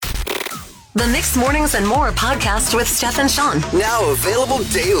The Mixed Mornings and More podcast with Steph and Shawn. Now available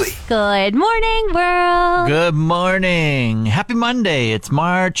daily. Good morning, world. Good morning. Happy Monday. It's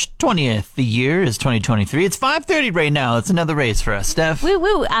March 20th. The year is 2023. It's 5:30 right now. It's another race for us, Steph. Woo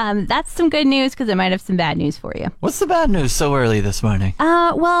woo. That's some good news because I might have some bad news for you. What's the bad news so early this morning?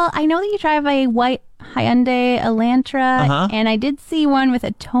 Well, I know that you drive a white Hyundai Elantra, and I did see one with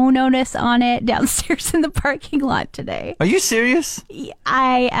a tow notice on it downstairs in the parking lot today. Are you serious?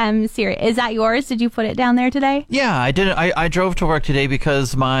 I am serious. Is that yours? Did you put it down there today? Yeah, I did. I drove to work today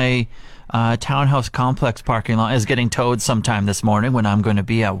because my townhouse complex parking lot is getting towed sometime this morning when I'm going to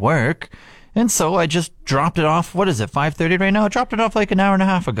be at work. And so I just dropped it off. What is it, 5:30 right now? I dropped it off like an hour and a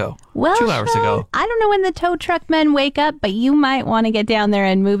half ago. Well, 2 hours ago. I don't know when the tow truck men wake up, but you might want to get down there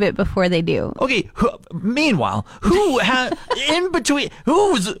and move it before they do. Okay. Meanwhile, who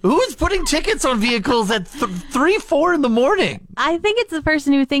is putting tickets on vehicles at 3, 4 in the morning? I think it's the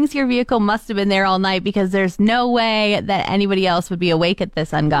person who thinks your vehicle must have been there all night because there's no way that anybody else would be awake at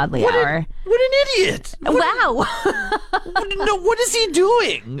this ungodly hour. What an idiot. Wow. What is he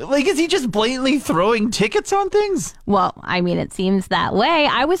doing? Like, is he just blatantly throwing tickets on things? Well, I mean, it seems that way.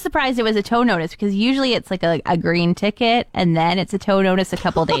 I was surprised it was a tow notice because usually it's like a green ticket and then it's a tow notice a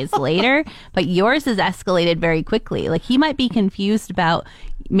couple days later. But yours has escalated very quickly. Like, he might be confused about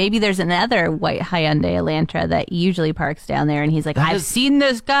maybe there's another white Hyundai Elantra that usually parks down there and he's like, I've seen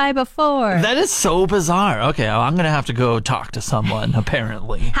this guy before. That is so bizarre. Okay, well, I'm going to have to go talk to someone,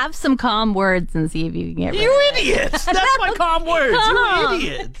 apparently. Have some calm words and see if you can get rid of it. You idiot! That's my calm words. You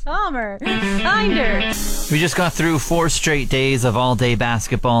idiot. Calmer. Kinder. We just got through 4 straight days of all-day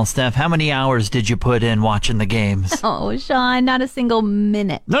basketball. Steph, how many hours did you put in watching the games? Oh, Shawn, not a single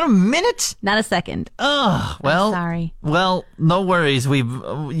minute. Not a minute? Not a second. Oh, well. I'm sorry. Well, no worries.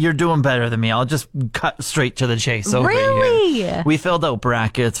 You're doing better than me. I'll just cut straight to the chase over really? here. We filled out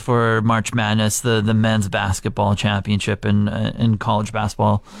brackets for March Madness, the men's basketball championship in college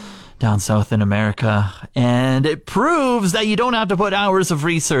basketball down south in America. And it proves that you don't have to put hours of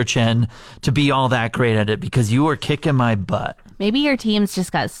research in to be all that great at it because you were kicking my butt. Maybe your teams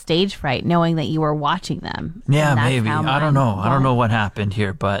just got stage fright knowing that you were watching them. Yeah, maybe. I don't know. I don't know what happened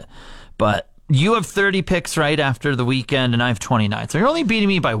here, but you have 30 picks right after the weekend, and I have 29. So you're only beating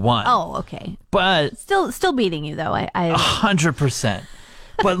me by 1. Oh, okay. But still beating you though. I 100%.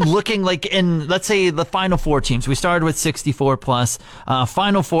 But looking like in, let's say, the Final Four teams, we started with 64 plus.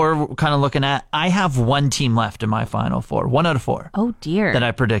 Final Four, we're kind of looking at, I have 1 team left in my Final Four. 1 out of 4. Oh, dear. That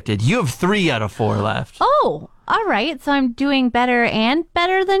I predicted. You have 3 out of 4 left. Oh, all right. So I'm doing better and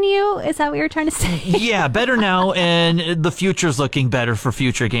better than you? Is that what you're trying to say? Yeah, better now, and the future's looking better for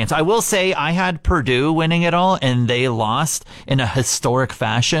future games. I will say I had Purdue winning it all, and they lost in a historic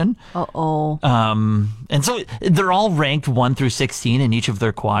fashion. Uh-oh. And so they're all ranked 1 through 16 in each of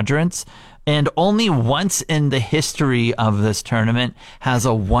their quadrants. And only once in the history of this tournament has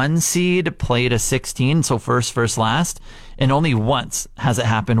a 1 seed played a 16, so first, last. And only once has it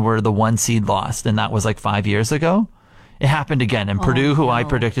happened where the 1 seed lost, and that was like 5 years ago. It happened again. And Purdue, who I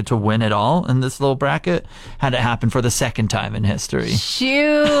predicted to win it all in this little bracket, had it happen for the second time in history.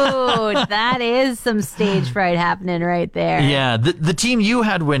 Shoot, that is some stage fright happening right there. Yeah, the team you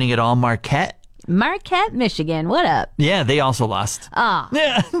had winning it all, Marquette, Michigan, what up? Yeah, they also lost. Oh.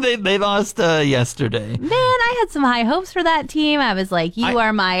 Yeah, they lost yesterday. Man, I had some high hopes for that team. I was like, you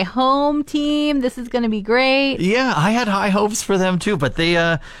are my home team. This is going to be great. Yeah, I had high hopes for them too, but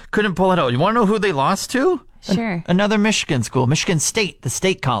they couldn't pull it out. You want to know who they lost to? Sure. Another Michigan school, Michigan State, the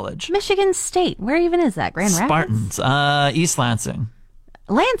state college. Michigan State. Where even is that? Grand Rapids? Spartans, East Lansing.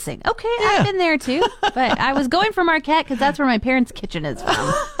 Lansing. Okay, Yeah. I've been there too. But I was going for Marquette because that's where my parents' kitchen is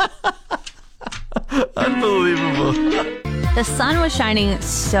from. Unbelievable. The sun was shining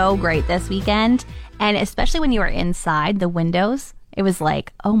so great this weekend, and especially when you were inside the windows, it was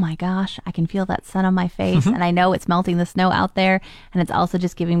like, oh my gosh, I can feel that sun on my face, and I know it's melting the snow out there, and it's also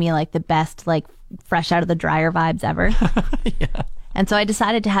just giving me like the best, like fresh out of the dryer vibes ever. Yeah. And so I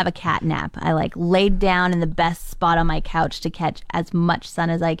decided to have a cat nap. I like laid down in the best spot on my couch to catch as much sun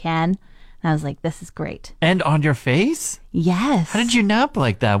as I can. And I was like, this is great. And on your face? Yes. How did you nap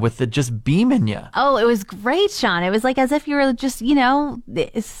like that with it just beaming you? Oh, it was great, Shawn. It was like as if you were just, you know,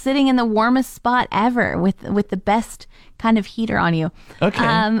 sitting in the warmest spot ever with the best kind of heater on you.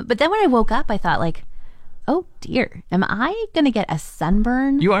 Okay. But then when I woke up, I thought like, oh dear, am I going to get a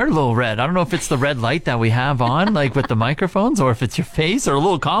sunburn? You are a little red. I don't know if it's the red light that we have on, like with the microphones, or if it's your face, or a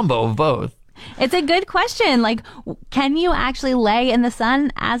little combo of both. It's a good question. Like, can you actually lay in the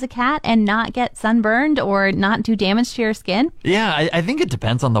sun as a cat and not get sunburned or not do damage to your skin? Yeah, I think it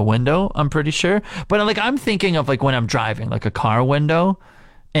depends on the window, I'm pretty sure. But like, I'm thinking of like when I'm driving, like a car window.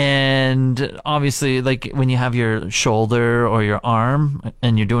 And obviously, like when you have your shoulder or your arm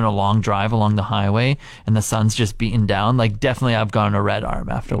and you're doing a long drive along the highway and the sun's just beating down, like definitely I've gotten a red arm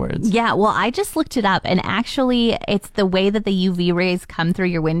afterwards. Yeah, well, I just looked it up, and actually it's the way that the UV rays come through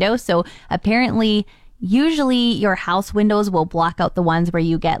your window. So apparently, usually your house windows will block out the ones where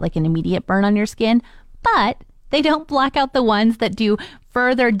you get like an immediate burn on your skin, but they don't block out the ones that do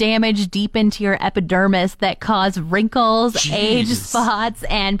further damage deep into your epidermis that cause wrinkles, age spots,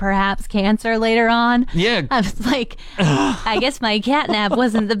 and perhaps cancer later on. Yeah. I was like, I guess my catnap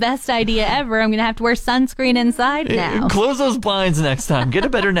wasn't the best idea ever. I'm going to have to wear sunscreen inside now. Close those blinds next time. Get a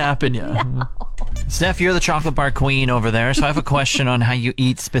better nap in you. No. Steph, you're the chocolate bar queen over there, so I have a question on how you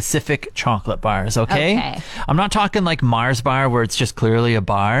eat specific chocolate bars, okay? I'm not talking like Mars bar where it's just clearly a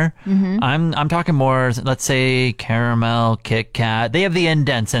bar. I'm talking more, let's say, caramel, Kit Kat. They have the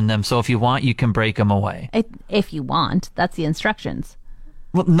indents in them, so if you want, you can break them away. If you want. That's the instructions.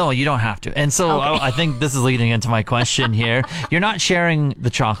 Well, no, you don't have to. And so I think this is leading into my question here. You're not sharing the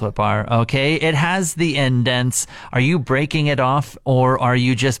chocolate bar, okay? It has the indents. Are you breaking it off, or are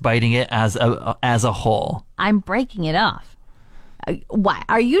you just biting it as a whole? I'm breaking it off. Why?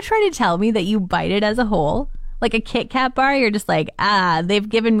 Are you trying to tell me that you bite it as a whole? Like a Kit Kat bar, you're just like, they've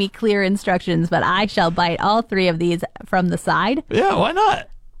given me clear instructions, but I shall bite all 3 of these from the side? Yeah, why not?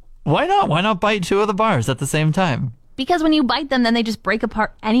 Why not? Why not bite 2 of the bars at the same time? Because when you bite them, then they just break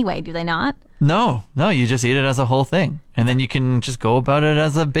apart anyway, do they not? No, you just eat it as a whole thing. And then you can just go about it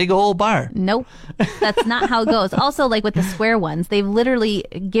as a big old bar. Nope. That's not how it goes. Also, like with the square ones, they've literally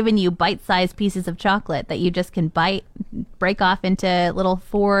given you bite-sized pieces of chocolate that you just can break off into little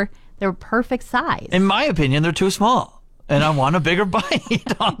 4. They're perfect size. In my opinion, they're too small. And I want a bigger bite. Do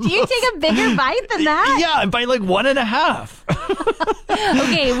you take a bigger bite than that? Yeah, I bite like 1.5.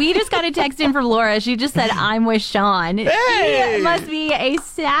 Okay, we just got a text in from Laura. She just said, I'm with Shawn. Hey! She must be a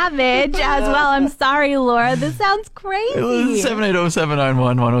savage as well. I'm sorry, Laura. This sounds crazy.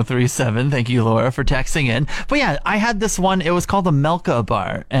 780-791-1037. Thank you, Laura, for texting in. But yeah, I had this one. It was called the Milka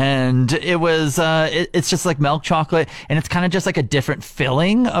bar. And it was, it's just like milk chocolate. And it's kind of just like a different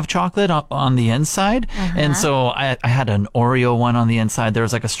filling of chocolate on the inside. And so I had an Oreo one on the inside. There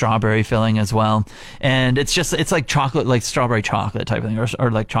was like a strawberry filling as well. And it's like chocolate, like strawberry chocolate type of thing, or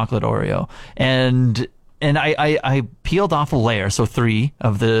like chocolate Oreo. And I peeled off a layer, so 3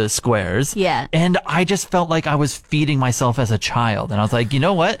 of the squares. Yeah. And I just felt like I was feeding myself as a child. And I was like, you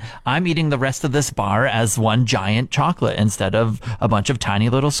know what? I'm eating the rest of this bar as one giant chocolate instead of a bunch of tiny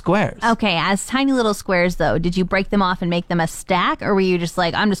little squares. Okay, as tiny little squares, though, did you break them off and make them a stack? Or were you just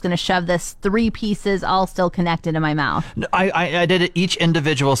like, I'm just going to shove this 3 pieces all still connected in my mouth? I did it each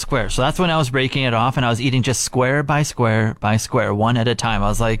individual square. So that's when I was breaking it off, and I was eating just square by square by square, one at a time. I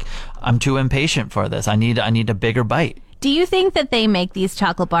was like, I'm too impatient for this. I need a bigger bite. Do you think that they make these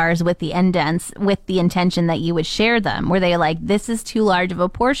chocolate bars with the indents with the intention that you would share them? Were they like, this is too large of a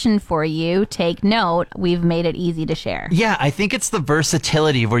portion for you, take note, we've made it easy to share? Yeah, I think it's the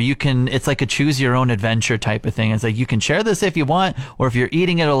versatility where it's like a choose your own adventure type of thing. It's like you can share this if you want, or if you're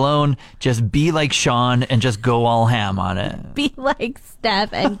eating it alone, just be like Shawn and just go all ham on it. Be like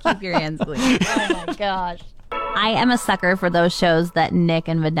Steph and keep your hands clean. Oh my gosh. I am a sucker for those shows that Nick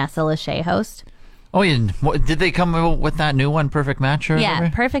and Vanessa Lachey host. Oh, yeah. Did they come with that new one, Perfect Match? Or yeah,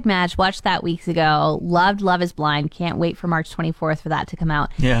 whatever? Perfect Match. Watched that weeks ago. Loved Love is Blind. Can't wait for March 24th for that to come out.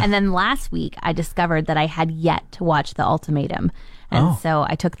 Yeah. And then last week, I discovered that I had yet to watch The Ultimatum. And so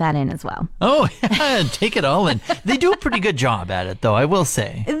I took that in as well. Oh, yeah. Take it all in. They do a pretty good job at it, though, I will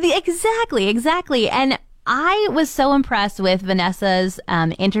say. Exactly. And I was so impressed with Vanessa's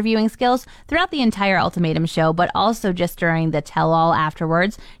interviewing skills throughout the entire Ultimatum show, but also just during the tell-all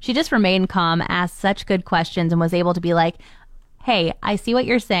afterwards. She just remained calm, asked such good questions, and was able to be like, hey, I see what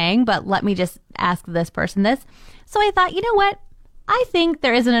you're saying, but let me just ask this person this. So I thought, you know what? I think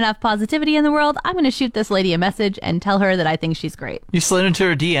there isn't enough positivity in the world. I'm going to shoot this lady a message and tell her that I think she's great. You slid into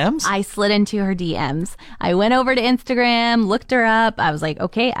her DMs? I slid into her DMs. I went over to Instagram, looked her up. I was like,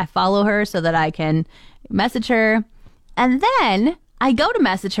 okay, I follow her so that I can message her. And then I go to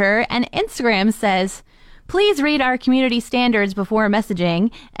message her and Instagram says, please read our community standards before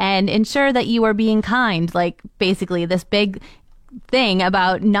messaging and ensure that you are being kind. Like basically this big thing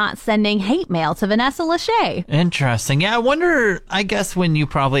about not sending hate mail to Vanessa Lachey. Interesting. Yeah, I wonder, I guess when you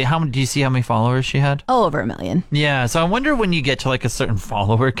probably, do you see how many followers she had? Oh, over 1 million. Yeah, so I wonder when you get to like a certain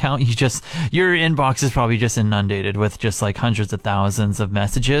follower count, your inbox is probably just inundated with just like hundreds of thousands of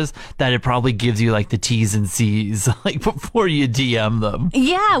messages that it probably gives you like the T's and C's like before you DM them.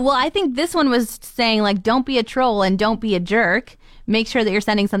 Yeah, well, I think this one was saying like, don't be a troll and don't be a jerk. make sure that you're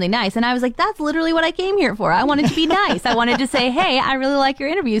sending something nice. And I was like, that's literally what I came here for. I wanted to be nice. I wanted to say, hey, I really like your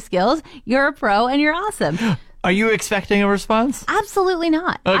interview skills. You're a pro and you're awesome. Are you expecting a response? Absolutely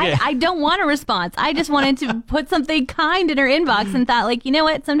not. Okay. I don't want a response. I just wanted to put something kind in her inbox and thought, like, you know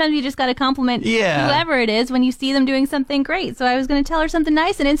what? Sometimes you just got to compliment whoever it is when you see them doing something great. So I was going to tell her something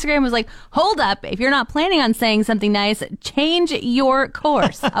nice, and Instagram was like, hold up. If you're not planning on saying something nice, change your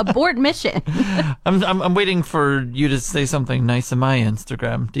course. Abort mission. I'm waiting for you to say something nice in my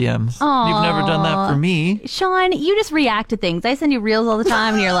Instagram DMs. Aww. You've never done that for me. Shawn, you just react to things. I send you reels all the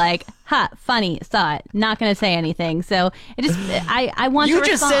time, and you're like, ha, funny, saw it. Not going to say anything. So it just, I want to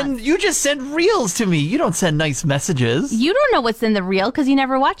respond. You just send reels to me. You don't send nice messages. You don't know what's in the reel because you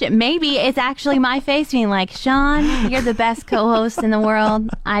never watch it. Maybe it's actually my face being like, Shawn, you're the best co-host in the world.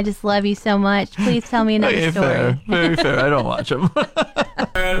 I just love you so much. Please tell me another story. Fair. Very fair. I don't watch them.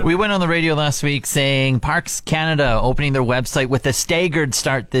 We went on the radio last week saying Parks Canada opening their website with a staggered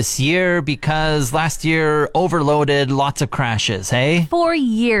start this year because last year overloaded, lots of crashes, hey? For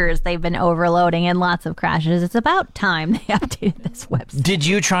years they've been overloading and lots of crashes. It's about time they updated this website. Did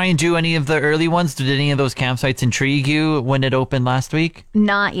you try and do any of the early ones? Did any of those campsites intrigue you when it opened last week?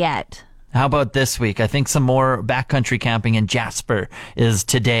 Not yet. How about this week? I think some more backcountry camping in Jasper is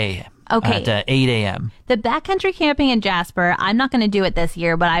today. Okay. At 8 a.m. The backcountry camping in Jasper, I'm not going to do it this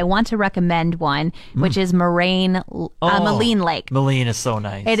year, but I want to recommend one, which is Moline Lake. Moline is so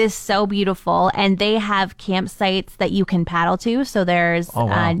nice. It is so beautiful, and they have campsites that you can paddle to, so there's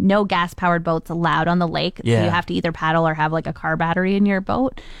no gas-powered boats allowed on the lake, so you have to either paddle or have like a car battery in your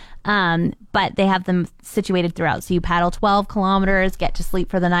boat. But they have them situated throughout, so you paddle 12 kilometers, get to sleep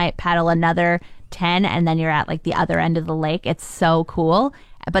for the night, paddle another 10, and then you're at like the other end of the lake. It's so cool.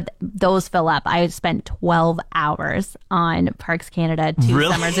 But those fill up. I spent 12 hours on Parks Canada 2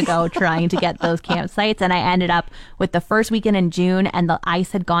 summers ago trying to get those campsites. And I ended up with the first weekend in June, and the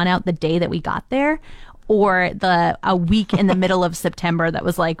ice had gone out the day that we got there, or a week in the middle of September that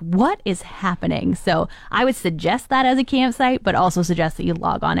was like, what is happening? So I would suggest that as a campsite, but also suggest that you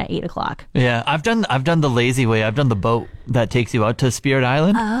log on at 8 o'clock. Yeah, I've done the lazy way. I've done the boat that takes you out to Spirit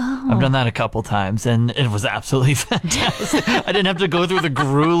Island. Oh. I've done that a couple times, and it was absolutely fantastic. I didn't have to go through the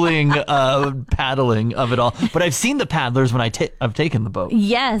grueling paddling of it all. But I've seen the paddlers when I've taken the boat.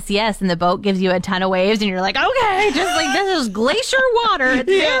 Yes, and the boat gives you a ton of waves, and you're like, okay, just like this is glacier water. It's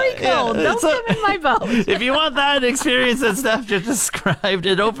very cold. Don't come in my boat. If you want that experience that Steph just described,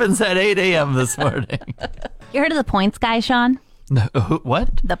 it opens at 8 a.m. this morning. You heard of the points guy, Shawn? No,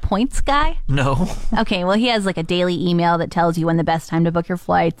 what? The points guy? No. Okay, well, he has like a daily email that tells you when the best time to book your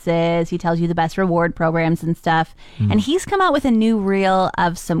flights is. He tells you the best reward programs and stuff. And he's come out with a new reel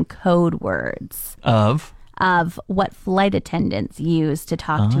of some code words. Of what flight attendants use to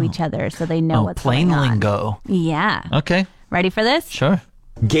talk to each other so they know what's plane going on. lingo. Yeah. Okay. Ready for this? Sure.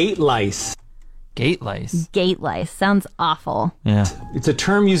 Gate lice. Gate lice. Gate lice. Sounds awful. Yeah. It's a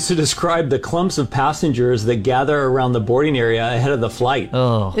term used to describe the clumps of passengers that gather around the boarding area ahead of the flight.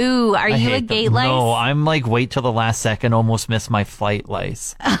 Oh. Ooh, are you a gate lice? No, I'm like wait till the last second, almost miss my flight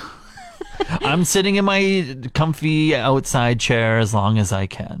lice. I'm sitting in my comfy outside chair as long as I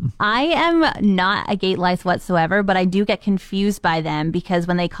can. I am not a gate lice whatsoever, but I do get confused by them because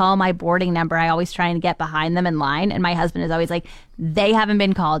when they call my boarding number, I always try and get behind them in line. And my husband is always like, they haven't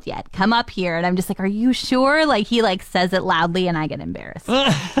been called yet. Come up here. And I'm just like, are you sure? Like he like says it loudly and I get embarrassed.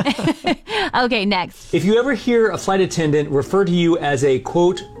 Okay, next. If you ever hear a flight attendant refer to you as a,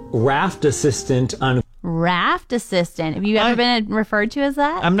 quote, raft assistant, unquote. Raft assistant. Have you ever been referred to as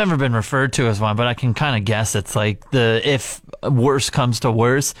that? I've never been referred to as one, but I can kind of guess it's like if worse comes to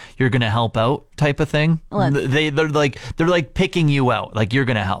worse, you're going to help out type of thing. They're like picking you out, like you're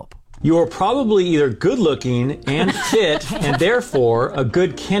going to help. You're probably either good looking and fit and therefore a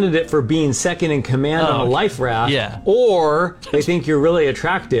good candidate for being second in command on a life raft, or they think you're really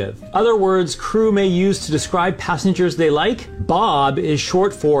attractive. Other words crew may use to describe passengers they like. Bob is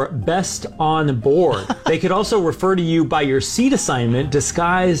short for best on board. They could also refer to you by your seat assignment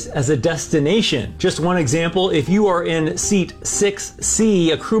disguised as a destination. Just one example, if you are in seat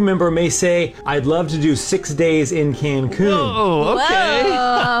 6C, a crew member may say, I'd love to do 6 days in Cancun. Oh, okay.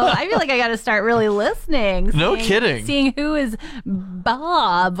 Whoa. I feel like I got to start really listening. No kidding. Seeing who is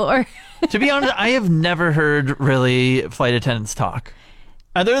Bob or... To be honest, I have never heard really flight attendants talk.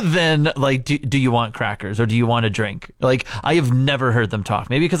 Other than like, do you want crackers or do you want a drink? Like, I have never heard them talk.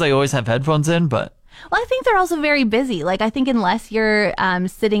 Maybe because I always have headphones in, but... Well, I think they're also very busy. Like, I think unless you're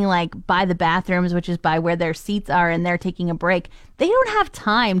sitting like by the bathrooms, which is by where their seats are, and they're taking a break, they don't have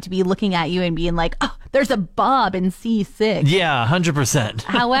time to be looking at you and being like, oh, there's a Bob in C6. Yeah, 100%.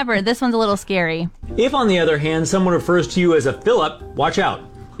 However, this one's a little scary. If, on the other hand, someone refers to you as a Philip, watch out.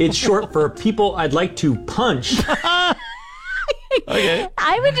 It's short for people I'd like to punch. Okay.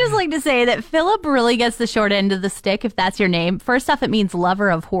 I would just like to say that Philip really gets the short end of the stick if that's your name. First off, it means lover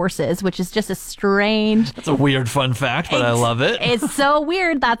of horses, which is just a strange... That's a weird fun fact, but I love it. It's so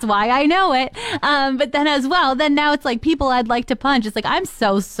weird. That's why I know it. But then as well, then now it's like people I'd like to punch. It's like, I'm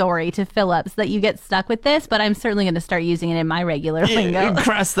so sorry to Phillips that you get stuck with this, but I'm certainly going to start using it in my regular lingo.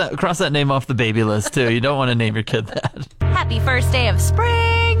 Cross that name off the baby list, too. You don't want to name your kid that. Happy first day of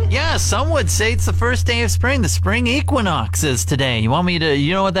spring. Yeah, some would say it's the first day of spring. The spring equinox is today. You want me to,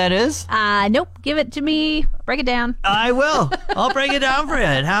 you know what that is? Nope. Give it to me. Break it down. I will. I'll break it down for you.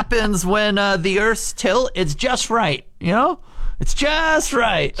 It happens when the Earth's tilt. It's just right, you know? It's just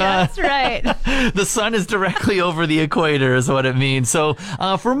right. Just right. The sun is directly over the equator is what it means. So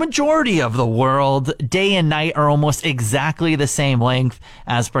for a majority of the world, day and night are almost exactly the same length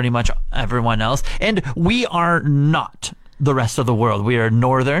as pretty much everyone else. And we are not the rest of the world. We are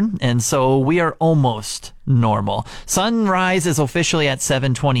northern, and so we are almost normal. Sunrise is officially at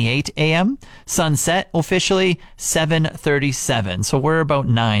 7:28 a.m. Sunset officially 7:37. So we're about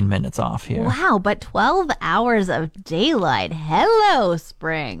 9 minutes off here. Wow, but 12 hours of daylight. Hello,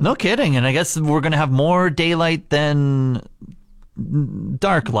 spring. No kidding. And I guess we're going to have more daylight than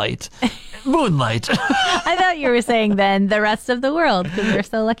dark light. Moonlight. I thought you were saying then the rest of the world because we're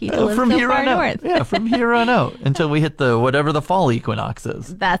so lucky to live from so here far on out. north. Yeah, from here on out until we hit the whatever the fall equinox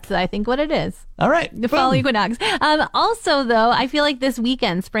is. That's, I think, what it is. All right. The fall equinox. Also, though, I feel like this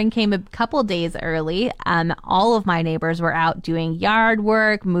weekend, spring came a couple days early. All of my neighbors were out doing yard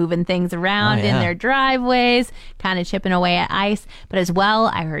work, moving things around in their driveways, kind of chipping away at ice. But as well,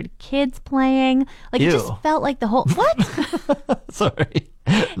 I heard kids playing. Like, it just felt like the whole... What? Sorry.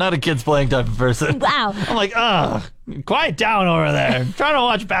 Not a kids playing type of person. Wow. I'm like, quiet down over there. I'm trying to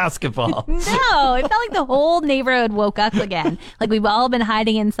watch basketball. No, it felt like the whole neighborhood woke up again. Like we've all been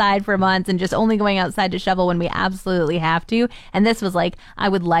hiding inside for months and just only going outside to shovel when we absolutely have to. And this was like, I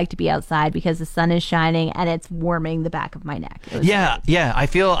would like to be outside because the sun is shining and it's warming the back of my neck. Yeah. I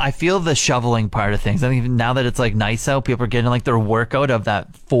feel the shoveling part of things. I think now that it's like nice out, people are getting like their workout of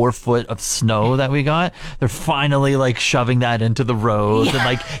that 4 foot of snow that we got. They're finally like shoving that into the roads and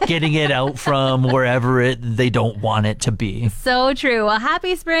like getting it out from wherever they don't want it to be. So true. Well,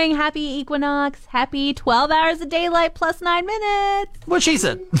 happy spring, happy equinox, happy 12 hours of daylight plus 9 minutes. What she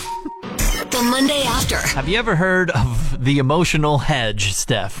said. The Monday after. Have you ever heard of the emotional hedge,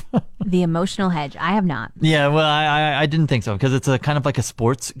 Steph? The emotional hedge. I have not. Yeah, well, I didn't think so because it's a kind of like a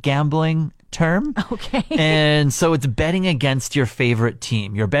sports gambling term. Okay. And so it's betting against your favorite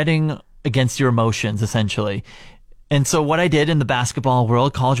team. You're betting against your emotions, essentially. And so what I did in the basketball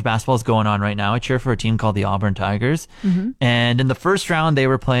world, college basketball is going on right now. I cheer for a team called the Auburn Tigers. Mm-hmm. And in the first round, they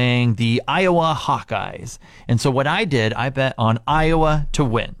were playing the Iowa Hawkeyes. And so what I did, I bet on Iowa to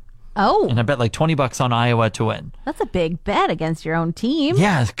win. Oh. And I bet like $20 on Iowa to win. That's a big bet against your own team.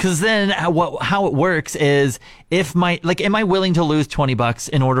 Yeah, because then how it works is am I willing to lose $20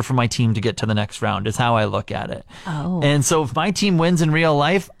 in order for my team to get to the next round is how I look at it. Oh. And so if my team wins in real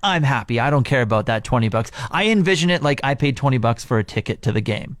life, I'm happy. I don't care about that $20. I envision it like I paid $20 for a ticket to the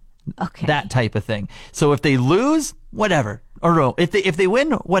game. Okay. That type of thing. So if they lose, whatever. Or no, if they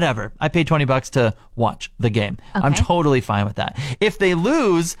win, whatever. I paid $20 to watch the game. Okay. I'm totally fine with that. If they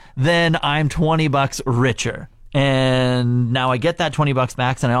lose, then I'm $20 richer. And now I get that $20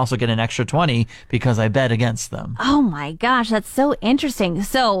 back, and I also get an extra 20 because I bet against them. Oh my gosh, that's so interesting.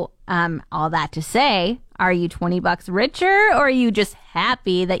 So, all that to say, are you $20 richer, or are you just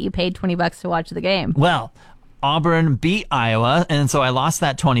happy that you paid $20 to watch the game? Well, Auburn beat Iowa, and so I lost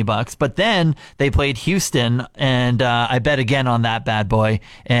that $20. But then they played Houston, and I bet again on that bad boy,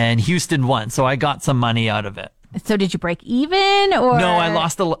 and Houston won. So I got some money out of it. So did you break even, or no? I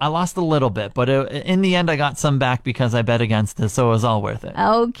lost a little bit, but in the end, I got some back because I bet against it, so it was all worth it.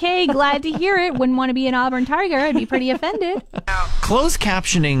 Okay, glad to hear it. Wouldn't want to be an Auburn Tiger. I'd be pretty offended. Closed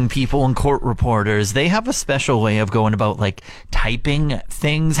captioning people and court reporters, they have a special way of going about like typing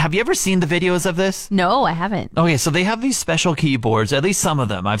things. Have you ever seen the videos of this? No, I haven't. Okay, so they have these special keyboards, at least some of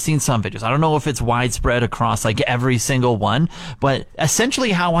them. I've seen some videos. I don't know if it's widespread across like every single one, but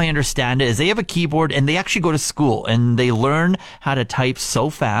essentially how I understand it is they have a keyboard and they actually go to school and they learn how to type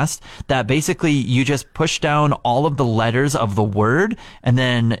so fast that basically you just push down all of the letters of the word and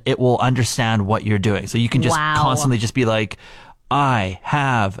then it will understand what you're doing. So you can just constantly just be like, I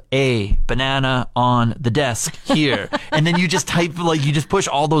have a banana on the desk here. And then you just type, like, you just push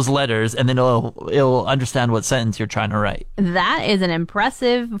all those letters, and then it'll understand what sentence you're trying to write. That is an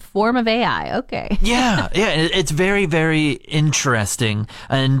impressive form of AI. Okay. Yeah. It's very, very interesting.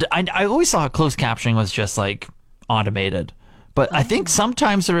 And I always thought closed captioning was just like automated. But I think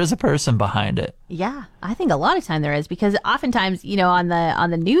sometimes there is a person behind it. Yeah, I think a lot of time there is, because oftentimes, on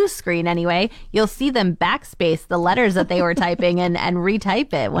the news screen anyway, you'll see them backspace the letters that they were typing and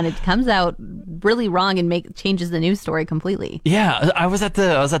retype it when it comes out really wrong and changes the news story completely. Yeah, I was at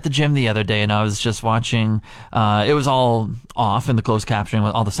the gym the other day, and I was just watching. It was all off, and the closed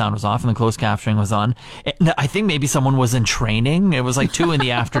captioning, all the sound was off, and the closed captioning was on. And I think maybe someone was in training. It was like 2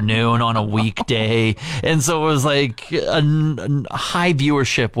 p.m. on a weekday, and so it was like a high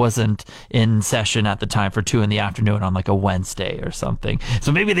viewership wasn't in session at the time for 2 p.m. on like a Wednesday or something.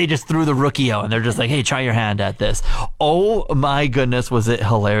 So maybe they just threw the rookie out and they're just like, hey, try your hand at this. Oh my goodness, was it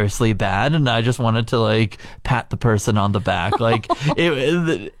hilariously bad? And I just wanted to like pat the person on the back. Like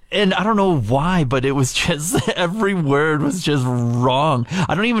and I don't know why, but it was just, every word was just wrong.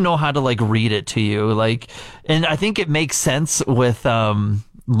 I don't even know how to like read it to you. Like, and I think it makes sense with,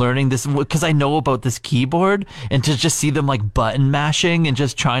 learning this, because I know about this keyboard, and to just see them like button mashing and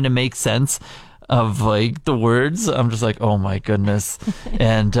just trying to make sense of like the words, I'm just like, oh my goodness.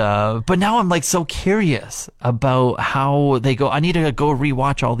 And but now I'm like so curious about how they go. I need to go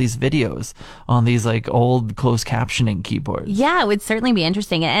rewatch all these videos on these like old closed captioning keyboards. Yeah, it would certainly be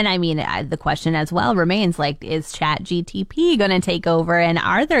interesting. And I mean, the question as well remains, like, is ChatGTP going to take over, and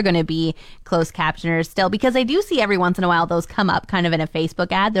are there going to be closed captioners still? Because I do see every once in a while those come up kind of in a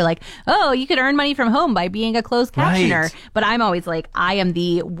Facebook ad. They're like, oh, you could earn money from home by being a closed captioner. Right. But I'm always like, I am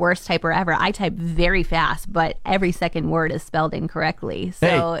the worst typer ever. I type very fast, but every second word is spelled incorrectly.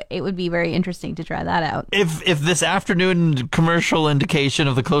 So it would be very interesting to try that out. If this afternoon commercial indication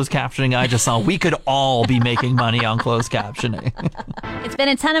of the closed captioning I just saw, we could all be making money on closed captioning. It's been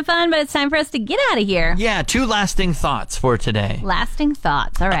a ton of fun, but it's time for us to get out of here. Yeah, 2 lasting thoughts for today. Lasting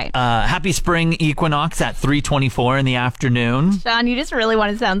thoughts. All right. Happy spring equinox at 3:24 in the afternoon. Shawn, you just really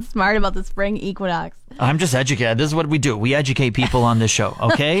want to sound smart about the spring equinox. I'm just educated. This is what we do. We educate people on this show,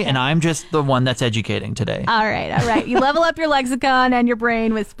 okay? And I'm just the one that's educating today. All right. You level up your lexicon and your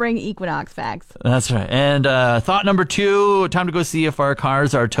brain with spring equinox facts. That's right. And thought number 2, time to go see if our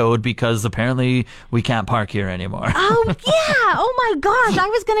cars are towed, because apparently we can't park here anymore. Oh, yeah. Oh, my gosh. I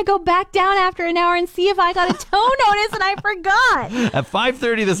was going to go back down after an hour and see if I got a tow notice, and I forgot. At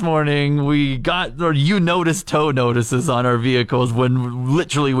 5:30 this morning, you noticed tow notices on our vehicles when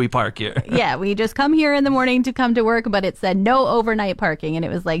literally we park here. Yeah, we just come here in the morning to come to work, but it said no overnight parking, and it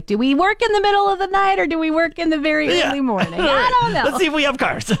was like, do we work in the middle of the night or do we work in the very early morning? I don't know. Let's see if we have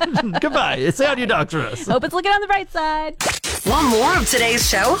cars. Goodbye. Say on your dogs for us. Hope it's looking on the bright side. Want more of today's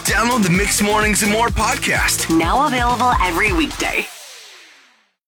show? Download the Mixed Mornings and More podcast. Now available every weekday.